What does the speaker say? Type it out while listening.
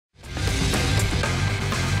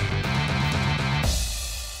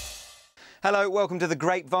Hello, welcome to the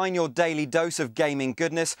Grapevine, your daily dose of gaming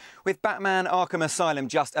goodness. With Batman Arkham Asylum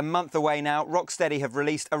just a month away now, Rocksteady have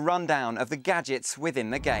released a rundown of the gadgets within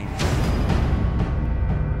the game.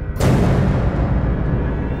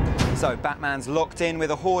 So Batman's locked in with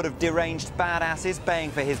a horde of deranged badasses baying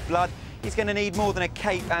for his blood. He's going to need more than a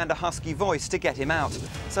cape and a husky voice to get him out.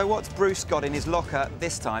 So what's Bruce got in his locker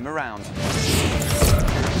this time around?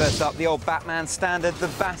 First up, the old Batman standard, the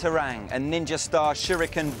Batarang, a ninja star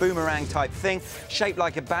shuriken boomerang type thing, shaped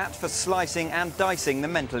like a bat for slicing and dicing the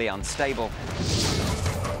mentally unstable.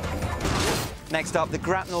 Next up, the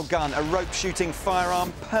grapnel gun, a rope shooting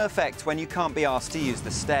firearm, perfect when you can't be asked to use the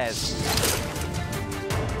stairs.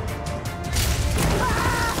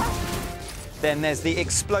 Then there's the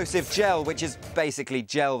explosive gel, which is basically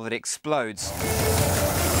gel that explodes.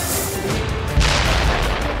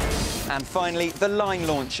 And finally, the line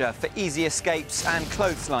launcher for easy escapes and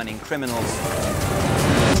clotheslining criminals.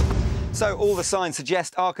 So all the signs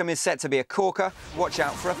suggest Arkham is set to be a corker. Watch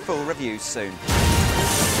out for a full review soon.